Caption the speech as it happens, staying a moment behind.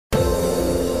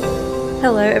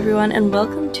Hello, everyone, and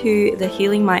welcome to the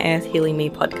Healing My Earth, Healing Me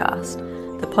podcast,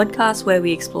 the podcast where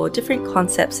we explore different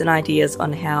concepts and ideas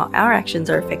on how our actions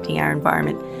are affecting our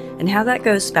environment and how that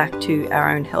goes back to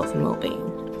our own health and well-being.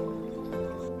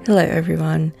 Hello,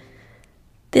 everyone.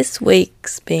 This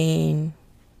week's been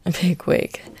a big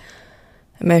week,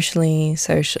 emotionally,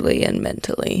 socially, and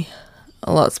mentally.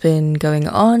 A lot's been going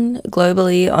on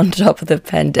globally on top of the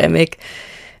pandemic,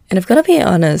 and I've got to be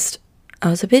honest, I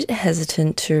was a bit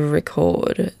hesitant to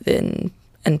record and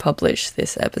publish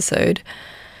this episode,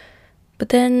 but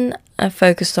then I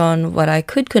focused on what I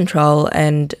could control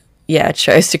and I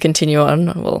chose to continue on,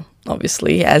 well,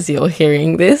 obviously, as you're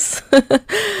hearing this.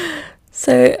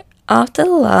 So after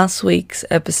last week's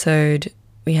episode,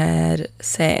 we had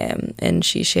Sam, and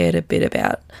she shared a bit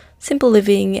about simple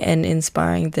living and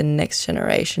inspiring the next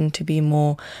generation to be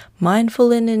more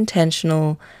mindful and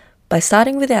intentional by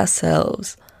starting with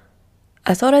ourselves.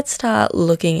 I thought I'd start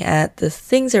looking at the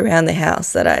things around the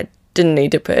house that I didn't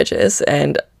need to purchase,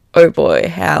 and oh boy,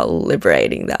 how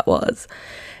liberating that was.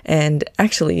 And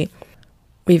actually,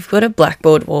 we've got a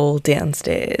blackboard wall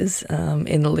downstairs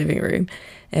in the living room,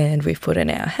 and we've put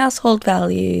in our household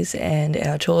values and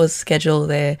our chores schedule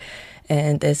there,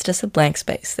 and there's just a blank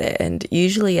space there. And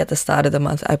usually at the start of the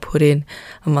month, I put in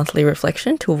a monthly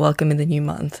reflection to welcome in the new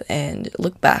month and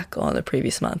look back on the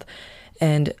previous month.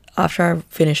 And after I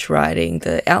finished writing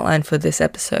the outline for this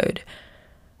episode,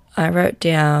 I wrote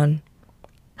down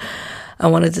I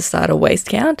wanted to start a waste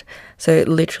count. So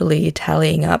literally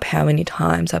tallying up how many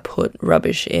times I put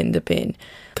rubbish in the bin.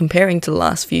 Comparing to the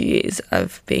last few years,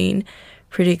 I've been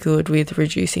pretty good with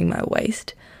reducing my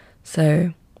waste.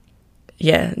 So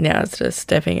now it's just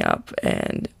stepping up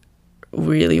and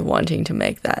really wanting to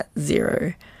make that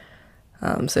zero.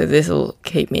 So this will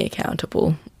keep me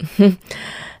accountable.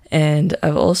 And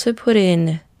I've also put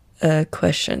in a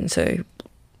question, so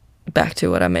back to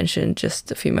what I mentioned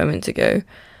just a few moments ago,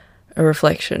 a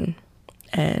reflection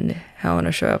and how I want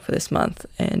to show up for this month.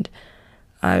 And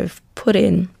I've put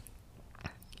in,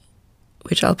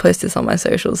 which I'll post this on my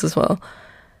socials as well,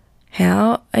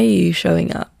 how are you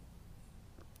showing up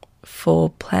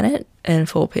for planet and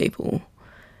for people?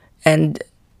 And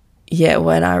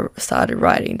when I started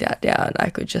writing that down, I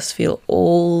could just feel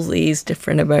all these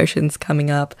different emotions coming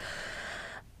up.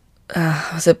 I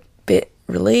was a bit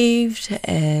relieved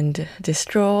and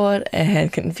distraught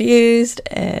and confused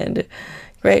and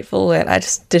grateful, and I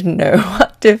just didn't know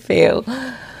what to feel.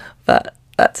 But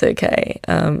that's okay.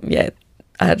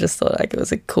 I just thought it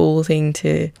was a cool thing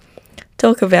to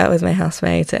talk about with my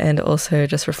housemates and also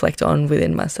just reflect on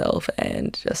within myself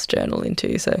and just journal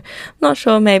into. So I'm not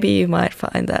sure, maybe you might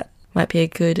find that might be a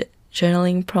good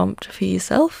journaling prompt for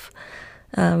yourself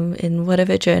in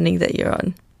whatever journey that you're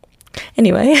on.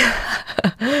 Anyway,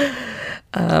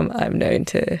 I'm known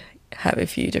to have a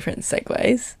few different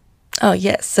segues. Oh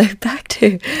yes, so back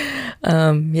to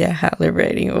how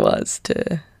liberating it was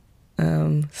to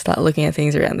start looking at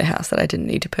things around the house that I didn't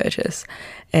need to purchase.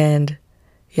 And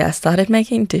I started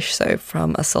making dish soap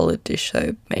from a solid dish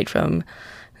soap made from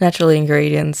natural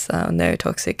ingredients, no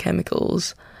toxic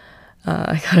chemicals.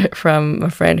 I got it from a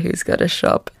friend who's got a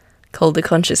shop called The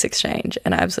Conscious Exchange,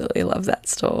 and I absolutely love that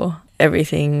store.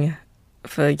 Everything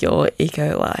for your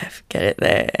eco life, get it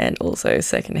there, and also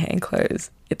secondhand clothes.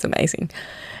 It's amazing.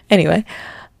 Anyway,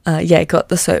 got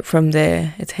the soap from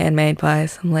there. It's handmade by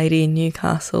some lady in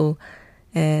Newcastle,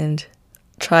 and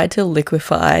tried to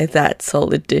liquefy that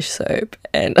solid dish soap,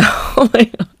 and oh my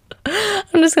god,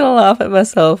 I'm just going to laugh at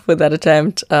myself with that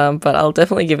attempt, but I'll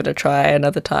definitely give it a try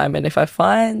another time, and if I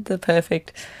find the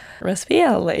perfect recipe,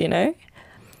 I'll let you know.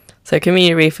 So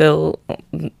Community Refill,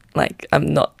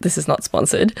 this is not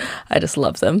sponsored, I just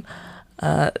love them.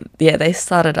 They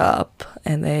started up,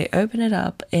 and they opened it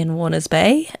up in Warners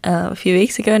Bay a few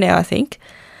weeks ago now, I think,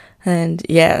 and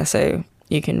so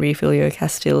you can refill your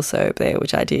Castile soap there,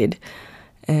 which I did,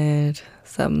 and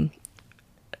some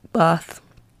bath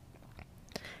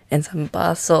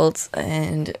salts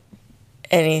and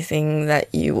anything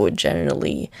that you would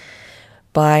generally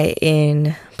buy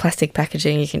in plastic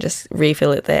packaging. You can just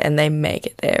refill it there, and they make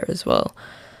it there as well.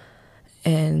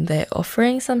 And they're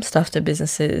offering some stuff to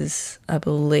businesses, I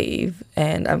believe,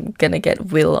 and I'm going to get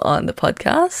Will on the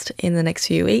podcast in the next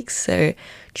few weeks, so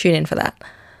tune in for that.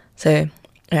 So,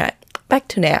 all right, back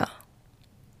to now.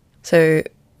 So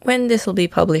when this will be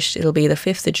published, it'll be the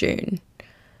 5th of June.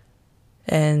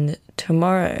 And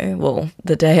tomorrow,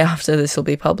 the day after this will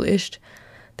be published,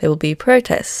 there will be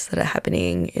protests that are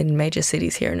happening in major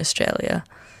cities here in Australia.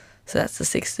 So that's the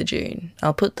 6th of June.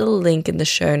 I'll put the link in the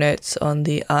show notes on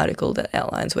the article that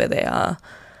outlines where they are.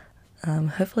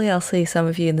 Hopefully I'll see some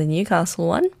of you in the Newcastle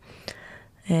one.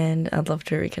 and I'd love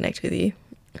to reconnect with you,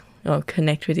 or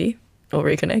connect with you, or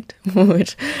reconnect,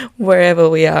 which wherever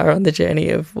we are on the journey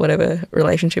of whatever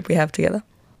relationship we have together.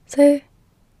 So,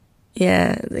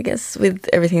 yeah, I guess with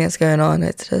everything that's going on,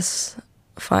 it's just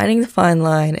finding the fine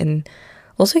line and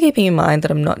also keeping in mind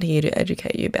that I'm not here to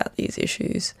educate you about these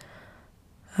issues.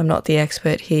 I'm not the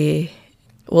expert here.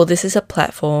 Well, this is a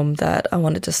platform that I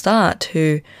wanted to start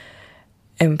to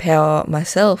empower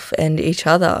myself and each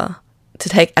other to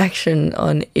take action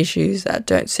on issues that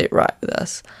don't sit right with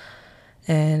us.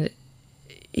 And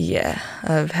yeah,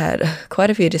 I've had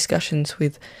quite a few discussions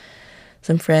with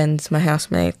some friends, my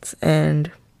housemates,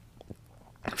 and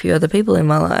a few other people in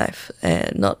my life,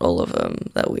 and not all of them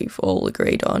that we've all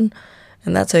agreed on.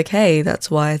 And that's okay.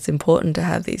 That's why it's important to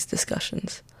have these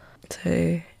discussions.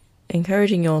 So,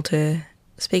 encouraging you all to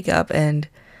speak up and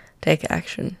take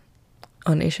action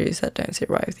on issues that don't sit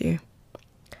right with you.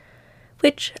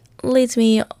 Which leads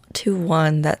me to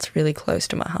one that's really close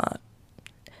to my heart.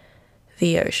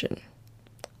 The ocean.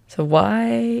 So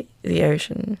why the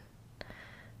ocean?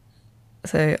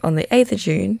 So on the 8th of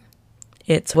June,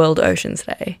 it's World Oceans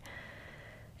Day.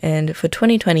 And for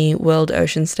 2020, World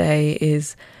Oceans Day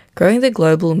is growing the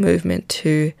global movement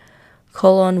to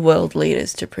call on world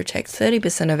leaders to protect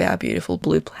 30% of our beautiful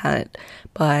blue planet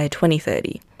by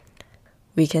 2030.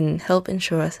 We can help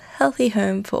ensure a healthy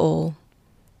home for all.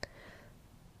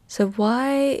 So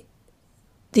why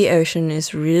the ocean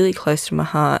is really close to my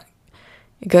heart,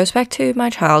 it goes back to my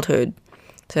childhood.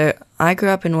 So I grew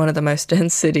up in one of the most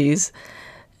dense cities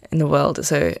in the world.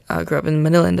 So I grew up in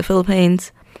Manila in the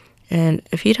Philippines, and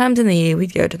a few times in the year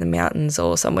we'd go to the mountains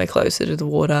or somewhere closer to the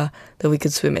water that we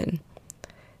could swim in.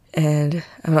 And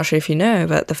I'm not sure if you know,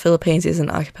 but the Philippines is an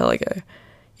archipelago.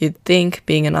 You'd think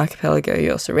being an archipelago,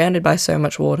 you're surrounded by so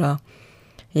much water,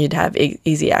 and you'd have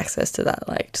easy access to that,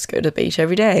 like just go to the beach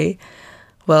every day.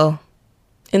 Well,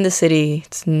 in the city,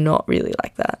 it's not really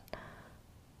like that.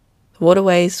 The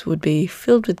waterways would be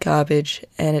filled with garbage,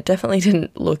 and it definitely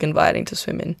didn't look inviting to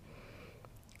swim in.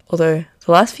 Although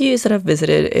the last few years that I've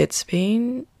visited, it's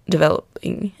been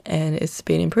developing and it's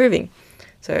been improving.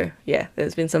 So yeah,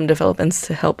 there's been some developments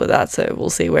to help with that, so we'll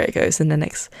see where it goes in the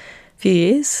next few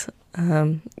years.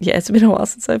 Yeah, it's been a while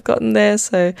since I've gotten there,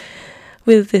 so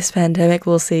with this pandemic,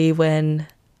 we'll see when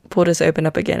borders open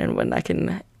up again and when I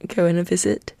can go in and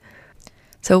visit.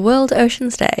 So World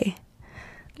Oceans Day.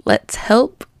 Let's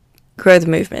help grow the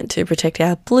movement to protect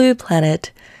our blue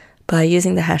planet by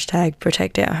using the hashtag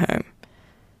 #ProtectOurHome.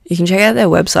 You can check out their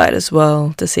website as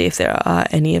well to see if there are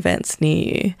any events near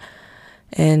you.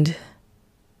 And,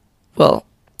 well,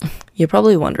 you're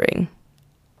probably wondering,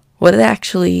 what are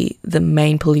actually the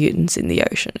main pollutants in the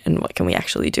ocean and what can we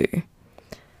actually do?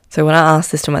 So when I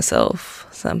asked this to myself,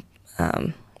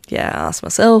 I asked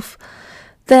myself,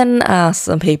 then I asked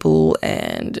some people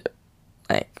and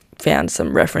I found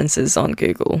some references on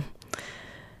Google.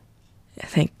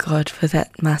 Thank God for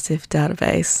that massive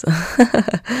database.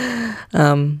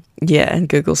 And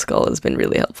Google Scholar has been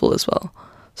really helpful as well.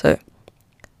 So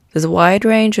there's a wide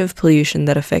range of pollution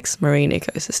that affects marine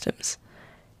ecosystems.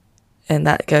 And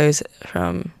that goes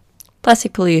from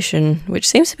plastic pollution, which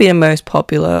seems to be the most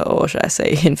popular, or should I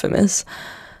say infamous,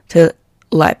 to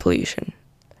light pollution.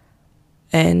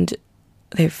 And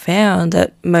they've found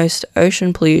that most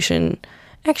ocean pollution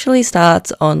actually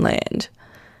starts on land.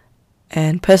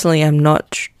 And personally, I'm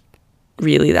not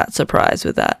really that surprised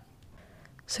with that.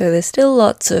 So there's still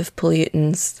lots of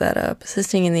pollutants that are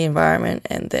persisting in the environment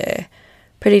and they're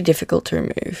pretty difficult to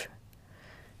remove.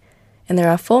 And there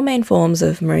are 4 main forms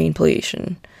of marine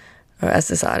pollution, or as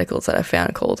this articles that I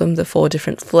found call them, the 4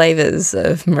 different flavours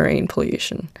of marine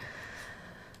pollution.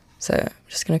 So I'm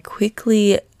just going to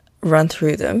quickly run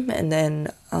through them and then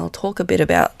I'll talk a bit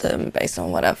about them based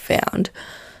on what I've found.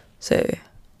 So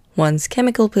 1's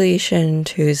chemical pollution,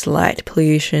 2's light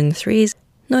pollution, 3's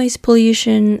noise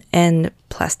pollution, and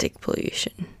plastic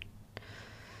pollution.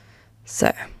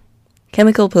 So,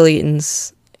 chemical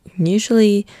pollutants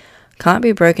usually can't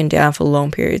be broken down for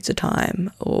long periods of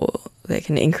time, or they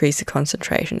can increase the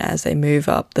concentration as they move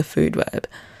up the food web.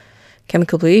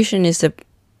 Chemical pollution is the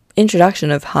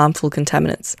introduction of harmful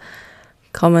contaminants,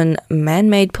 common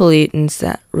man-made pollutants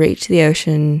that reach the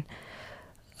ocean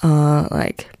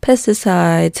like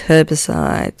pesticides,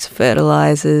 herbicides,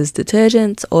 fertilizers,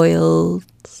 detergents, oils,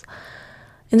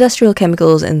 industrial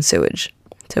chemicals, and sewage.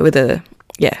 So with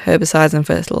herbicides and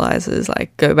fertilizers,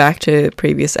 like go back to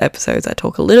previous episodes, I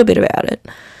talk a little bit about it,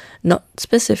 not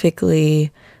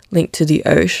specifically linked to the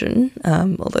ocean,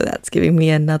 although that's giving me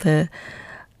another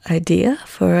idea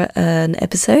for an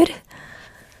episode.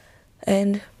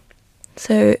 And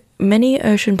so many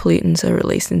ocean pollutants are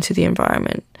released into the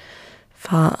environment.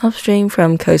 far upstream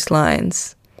from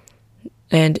coastlines,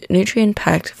 and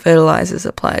nutrient-packed fertilizers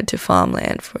applied to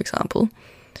farmland, for example,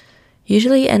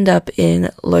 usually end up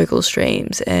in local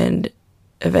streams and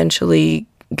eventually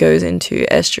goes into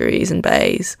estuaries and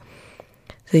bays.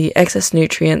 The excess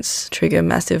nutrients trigger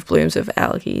massive blooms of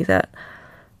algae that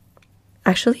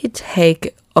actually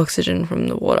take oxygen from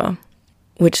the water,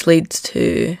 which leads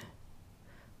to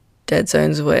dead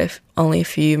zones where only a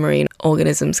few marine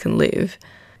organisms can live.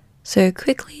 So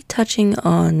quickly touching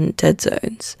on dead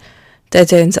zones. Dead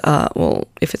zones are, well,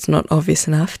 if it's not obvious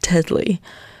enough, deadly.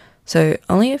 So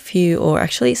only a few, or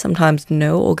actually sometimes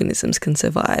no organisms can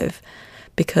survive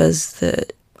because the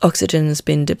oxygen has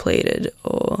been depleted,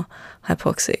 or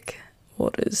hypoxic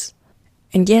waters.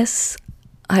 And yes,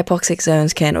 hypoxic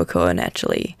zones can occur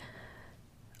naturally,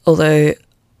 although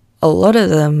a lot of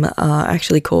them are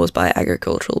actually caused by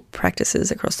agricultural practices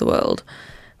across the world,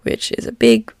 which is a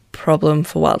big problem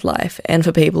for wildlife and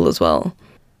for people as well.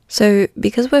 So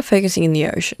because we're focusing in the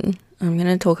ocean, I'm going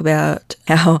to talk about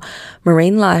how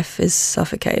marine life is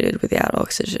suffocated without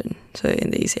oxygen, so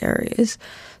in these areas.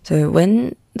 So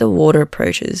when the water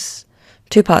approaches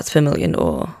 2 parts per million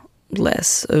or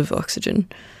less of oxygen,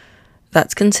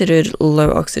 that's considered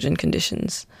low oxygen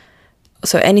conditions.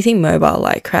 So anything mobile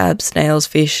like crabs, snails,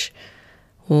 fish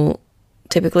will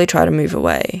typically try to move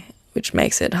away, which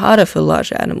makes it harder for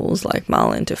larger animals like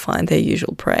marlin to find their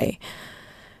usual prey.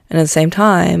 And at the same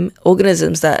time,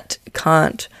 organisms that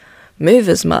can't move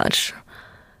as much,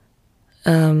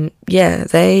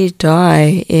 they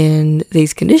die in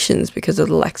these conditions because of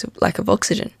the lack of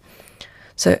oxygen.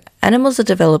 So animals that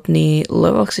develop near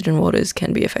low oxygen waters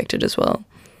can be affected as well.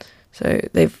 So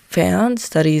they've found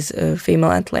studies of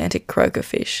female Atlantic croaker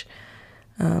fish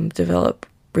develop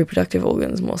reproductive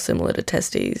organs more similar to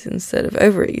testes instead of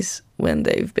ovaries when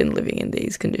they've been living in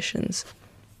these conditions.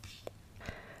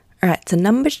 Alright, so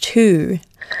number 2,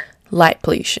 light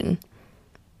pollution.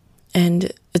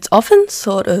 And it's often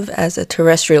thought of as a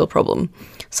terrestrial problem.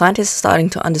 Scientists are starting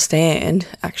to understand,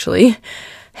 actually,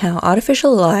 how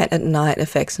artificial light at night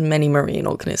affects many marine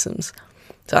organisms.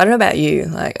 So I don't know about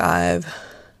you, I've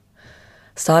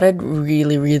started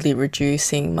really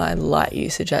reducing my light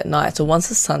usage at night. So once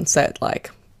the sun's set, my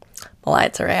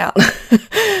lights are out.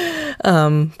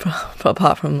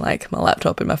 Apart from my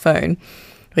laptop and my phone.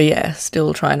 But yeah,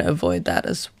 still trying to avoid that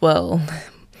as well.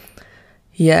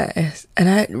 Yeah, and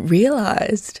I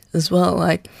realized as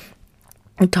well,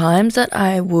 times that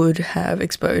I would have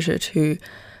exposure to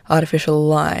artificial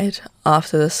light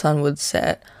after the sun would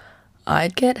set,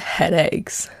 I'd get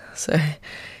headaches. So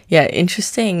yeah,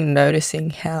 interesting noticing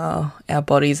how our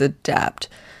bodies adapt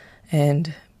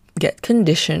and get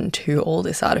conditioned to all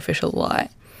this artificial light.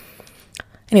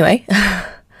 Anyway,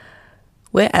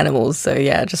 we're animals, so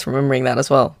yeah, just remembering that as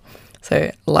well.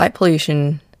 So light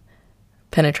pollution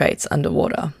penetrates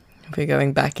underwater. If we're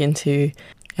going back into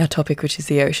our topic, which is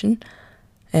the ocean,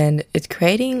 and it's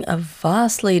creating a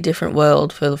vastly different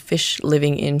world for the fish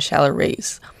living in shallow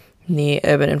reefs near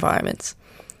urban environments.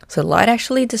 So light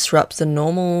actually disrupts the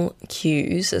normal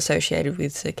cues associated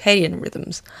with circadian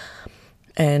rhythms,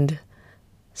 and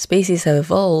species have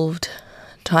evolved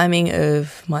timing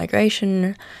of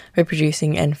migration,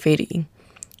 reproducing and feeding,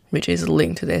 which is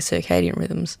linked to their circadian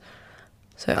rhythms.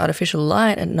 So artificial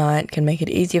light at night can make it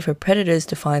easier for predators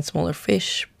to find smaller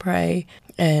fish, prey,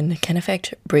 and can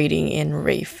affect breeding in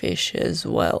reef fish as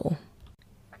well.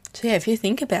 So yeah, if you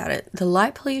think about it, the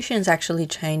light pollution is actually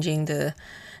changing the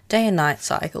day and night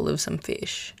cycle of some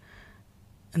fish.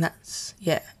 And that's,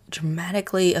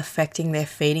 dramatically affecting their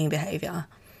feeding behaviour.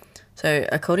 So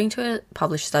according to a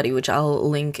published study, which I'll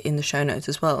link in the show notes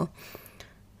as well,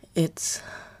 it's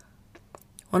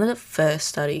one of the first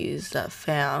studies that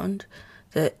found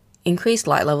that increased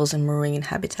light levels in marine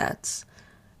habitats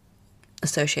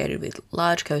associated with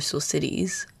large coastal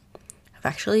cities have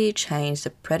actually changed the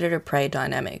predator-prey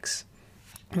dynamics.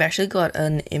 I've actually got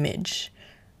an image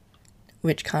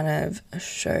which kind of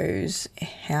shows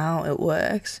how it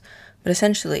works, but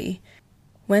essentially,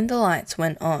 when the lights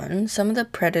went on, some of the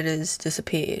predators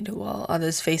disappeared while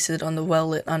others feasted on the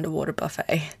well-lit underwater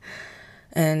buffet.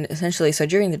 And essentially, so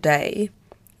during the day,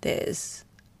 there's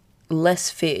less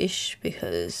fish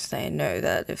because they know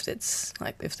that if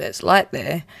there's light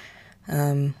there,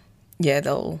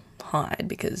 they'll hide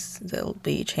because there'll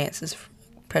be chances of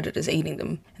predators eating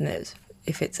them. And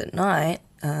if it's at night,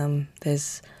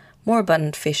 there's more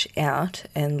abundant fish out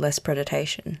and less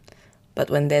predation. But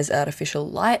when there's artificial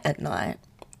light at night,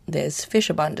 there's fish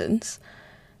abundance,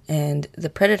 and the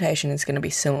predation is going to be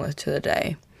similar to the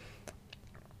day.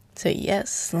 So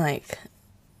yes,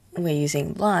 we're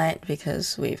using light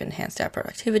because we've enhanced our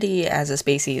productivity as a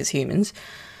species, as humans.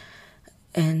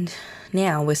 And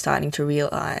now we're starting to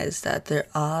realise that there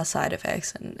are side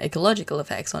effects and ecological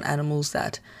effects on animals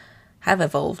that have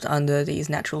evolved under these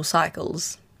natural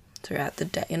cycles throughout the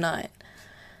day and night.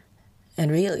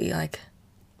 And really, like,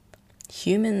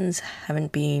 humans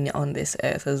haven't been on this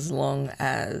earth as long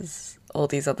as all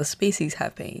these other species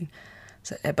have been.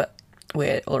 So, but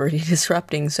we're already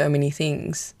disrupting so many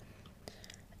things.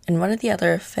 And one of the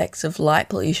other effects of light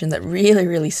pollution that really,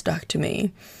 really stuck to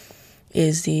me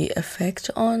is the effect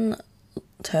on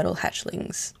turtle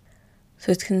hatchlings.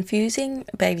 So it's confusing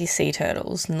baby sea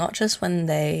turtles, not just when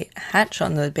they hatch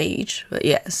on the beach, but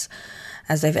yes,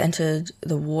 as they've entered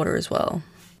the water as well.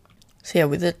 So yeah,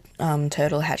 with the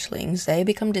turtle hatchlings, they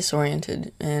become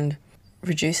disoriented and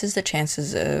reduces the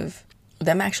chances of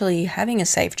them actually having a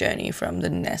safe journey from the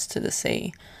nest to the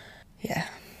sea. Yeah,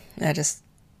 I just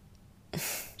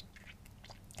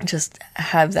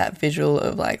have that visual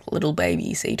of like little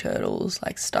baby sea turtles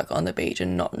like stuck on the beach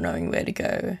and not knowing where to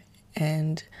go,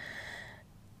 and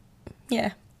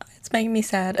yeah, it's making me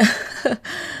sad.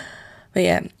 But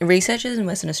yeah, researchers in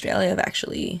Western Australia have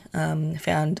actually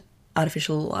found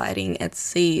artificial lighting at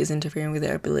sea is interfering with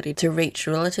their ability to reach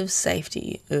relative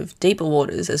safety of deeper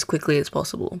waters as quickly as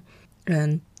possible.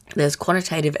 And there's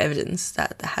quantitative evidence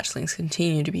that the hatchlings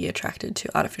continue to be attracted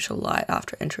to artificial light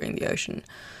after entering the ocean.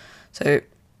 So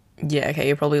yeah, okay,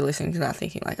 you're probably listening to that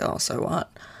thinking like, oh, so what?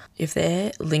 If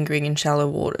they're lingering in shallow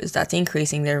waters, that's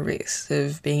increasing their risks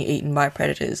of being eaten by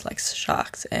predators like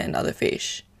sharks and other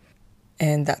fish.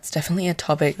 And that's definitely a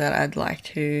topic that I'd like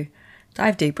to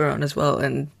dive deeper on as well.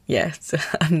 And yeah, it's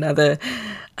another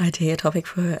idea topic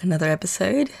for another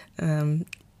episode.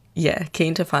 Yeah,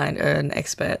 keen to find an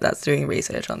expert that's doing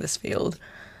research on this field.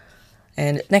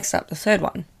 And next up, the third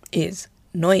one is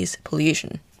noise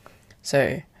pollution.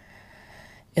 So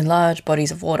in large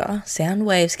bodies of water, sound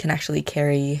waves can actually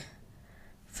carry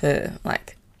for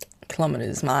like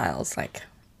kilometers, miles, like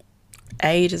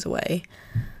ages away.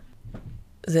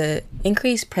 The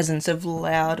increased presence of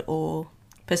loud or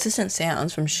persistent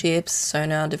sounds from ships,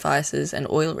 sonar devices, and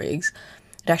oil rigs,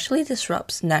 it actually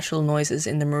disrupts natural noises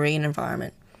in the marine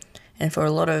environment. And for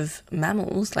a lot of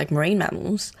mammals, like marine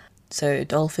mammals, so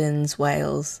dolphins,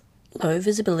 whales, low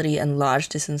visibility and large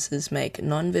distances make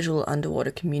non-visual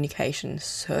underwater communication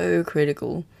so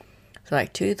critical. So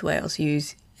like toothed whales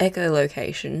use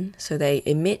echolocation, so they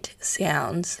emit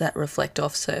sounds that reflect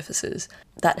off surfaces.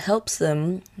 That helps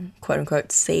them, quote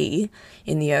unquote, see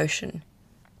in the ocean.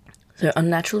 So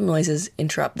unnatural noises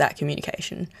interrupt that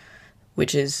communication,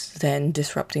 which is then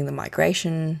disrupting the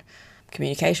migration,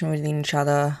 communication within each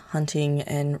other, hunting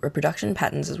and reproduction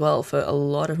patterns as well for a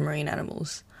lot of marine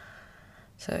animals.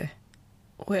 So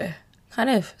we're kind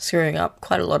of screwing up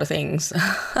quite a lot of things.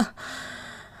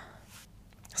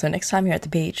 So next time you're at the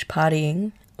beach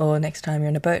partying, or next time you're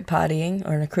in a boat partying,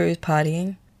 or in a cruise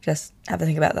partying, just have a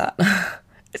think about that.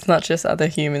 It's not just other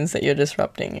humans that you're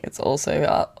disrupting, it's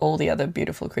also all the other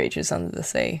beautiful creatures under the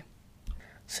sea.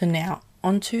 So now,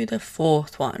 on to the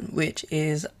fourth one, which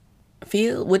feels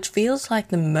like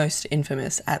the most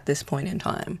infamous at this point in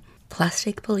time.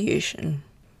 Plastic pollution.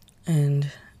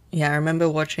 And yeah, I remember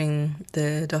watching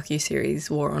the docuseries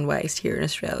War on Waste here in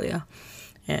Australia,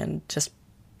 and just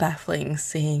baffling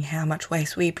seeing how much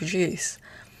waste we produce.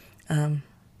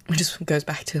 It just goes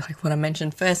back to like what I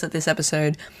mentioned first at this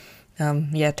episode.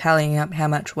 Tallying up how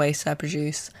much waste I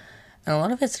produce. And a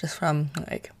lot of it's just from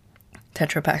like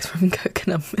Tetra Paks from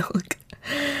coconut milk.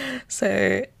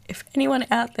 So if anyone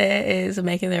out there is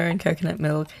making their own coconut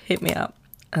milk, hit me up.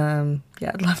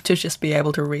 I'd love to just be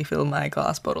able to refill my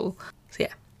glass bottle. So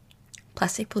yeah,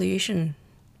 plastic pollution.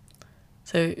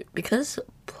 So because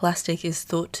plastic is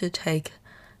thought to take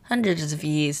hundreds of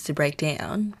years to break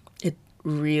down, it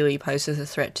really poses a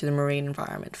threat to the marine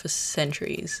environment for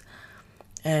centuries.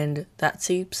 And that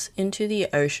seeps into the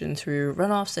ocean through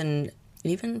runoffs and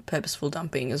even purposeful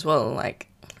dumping as well, like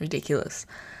ridiculous.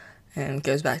 And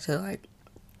goes back to like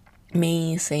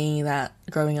me seeing that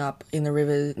growing up in the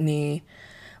river near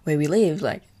where we live.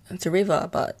 Like, it's a river,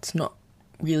 but it's not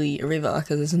really a river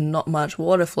because there's not much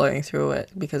water flowing through it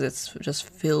because it's just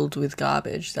filled with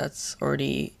garbage that's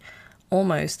already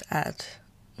almost at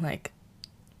like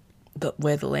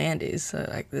where the land is. So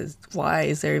like, why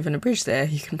is there even a bridge there?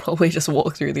 You can probably just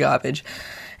walk through the garbage.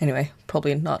 Anyway,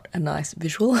 probably not a nice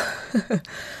visual.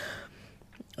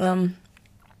 So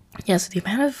the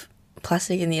amount of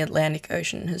plastic in the Atlantic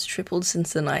Ocean has tripled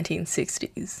since the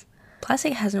 1960s.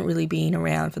 Plastic hasn't really been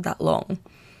around for that long.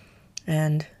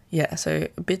 And yeah, so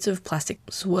bits of plastic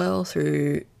swirl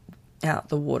throughout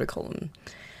the water column.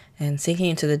 and sinking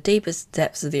into the deepest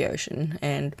depths of the ocean.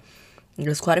 And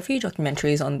there's quite a few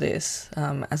documentaries on this,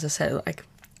 as I said, like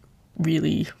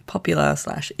really popular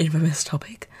 / infamous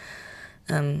topic,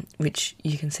 which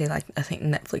you can see, like, I think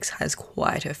Netflix has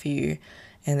quite a few,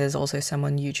 and there's also some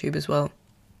on YouTube as well.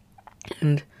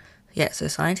 And yeah, so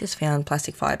scientists found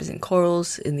plastic fibers in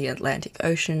corals in the Atlantic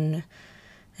Ocean,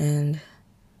 and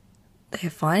they're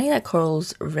finding that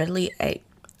corals readily ate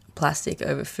plastic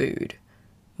over food,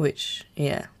 which,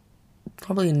 yeah,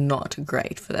 probably not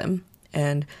great for them.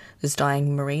 And there's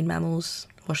dying marine mammals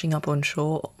washing up on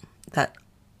shore that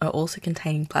are also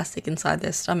containing plastic inside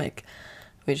their stomach,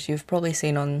 which you've probably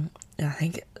seen on, I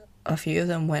think a few of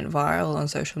them went viral on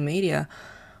social media,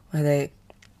 where they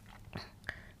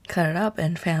cut it up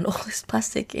and found all this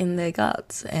plastic in their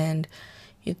guts. And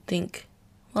you'd think,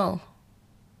 well,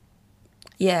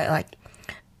 yeah, like,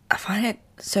 I find it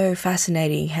so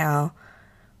fascinating how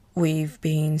we've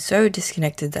been so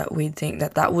disconnected that we'd think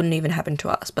that that wouldn't even happen to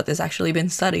us. But there's actually been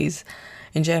studies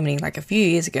in Germany, like a few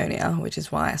years ago now, which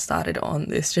is why I started on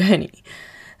this journey,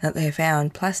 that they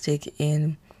found plastic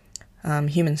in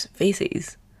human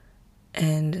feces.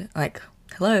 And, like,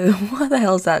 hello, what the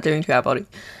hell is that doing to our body?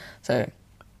 So,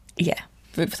 yeah,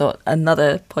 food for thought,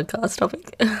 another podcast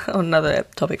topic, or another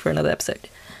topic for another episode.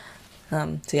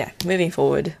 So yeah, moving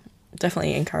forward,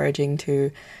 definitely encouraging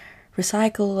to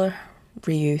recycle,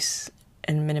 reuse,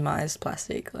 and minimize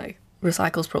plastic. Like,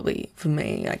 recycle's probably, for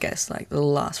me, I guess, like the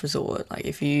last resort. Like,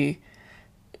 if you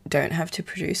don't have to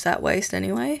produce that waste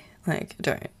anyway, like,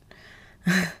 don't.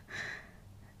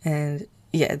 And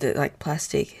yeah, like,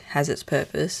 plastic has its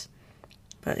purpose,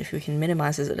 but if we can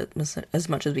minimize it as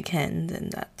much as we can, then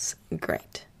that's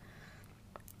great.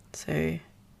 So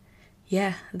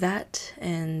yeah, that,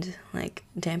 and like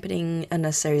dampening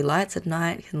unnecessary lights at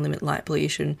night can limit light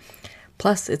pollution.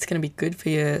 Plus, it's going to be good for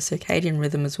your circadian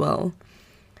rhythm as well.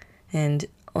 And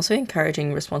also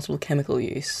encouraging responsible chemical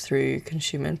use through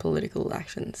consumer and political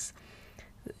actions,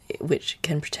 which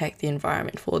can protect the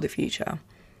environment for the future.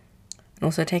 And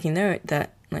also taking note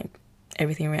that, like,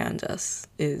 everything around us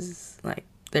is, like,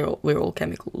 we're all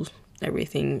chemicals.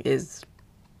 Everything is,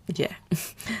 yeah,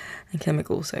 a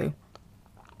chemical. So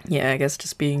yeah, I guess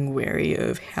just being wary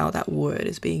of how that word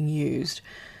is being used,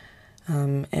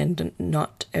 and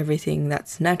not everything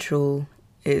that's natural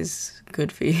is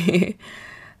good for you.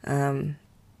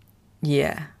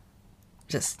 Yeah,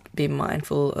 just be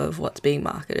mindful of what's being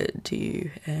marketed to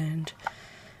you, and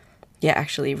yeah,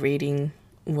 actually reading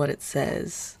what it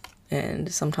says,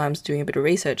 and sometimes doing a bit of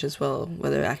research as well,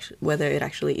 whether it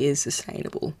actually is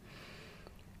sustainable.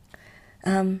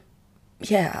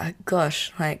 Yeah,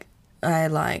 gosh, like, I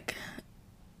like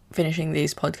finishing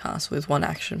these podcasts with one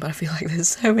action, but I feel like there's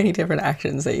so many different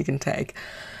actions that you can take.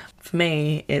 For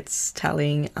me, it's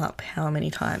tallying up how many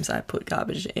times I put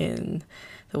garbage in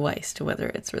the waste, whether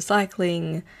it's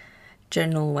recycling,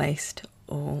 general waste,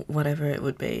 or whatever it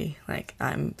would be. Like,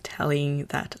 I'm tallying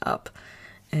that up,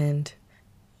 and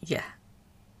yeah,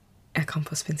 our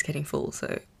compost bin's getting full,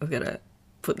 so we've got to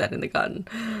put that in the garden,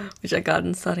 which our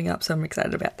garden's starting up, so I'm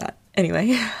excited about that.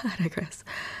 Anyway, I digress.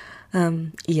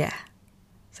 Yeah,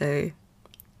 so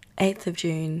 8th of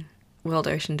June, World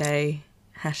Ocean Day,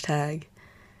 hashtag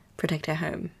protect our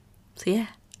home. So yeah,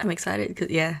 I'm excited because,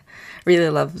 yeah, really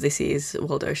love this year's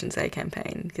World Oceans Day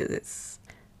campaign, because it's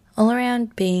all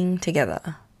around being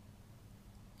together.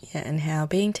 Yeah, and how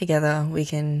being together we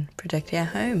can protect our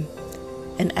home.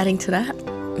 And adding to that,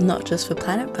 not just for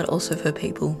planet, but also for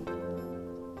people.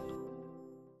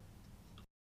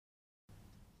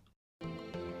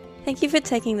 Thank you for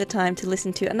taking the time to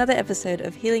listen to another episode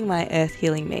of Healing My Earth,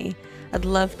 Healing Me. I'd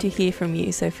love to hear from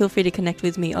you, so feel free to connect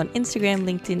with me on Instagram,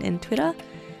 LinkedIn, and Twitter.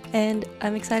 And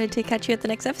I'm excited to catch you at the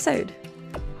next episode.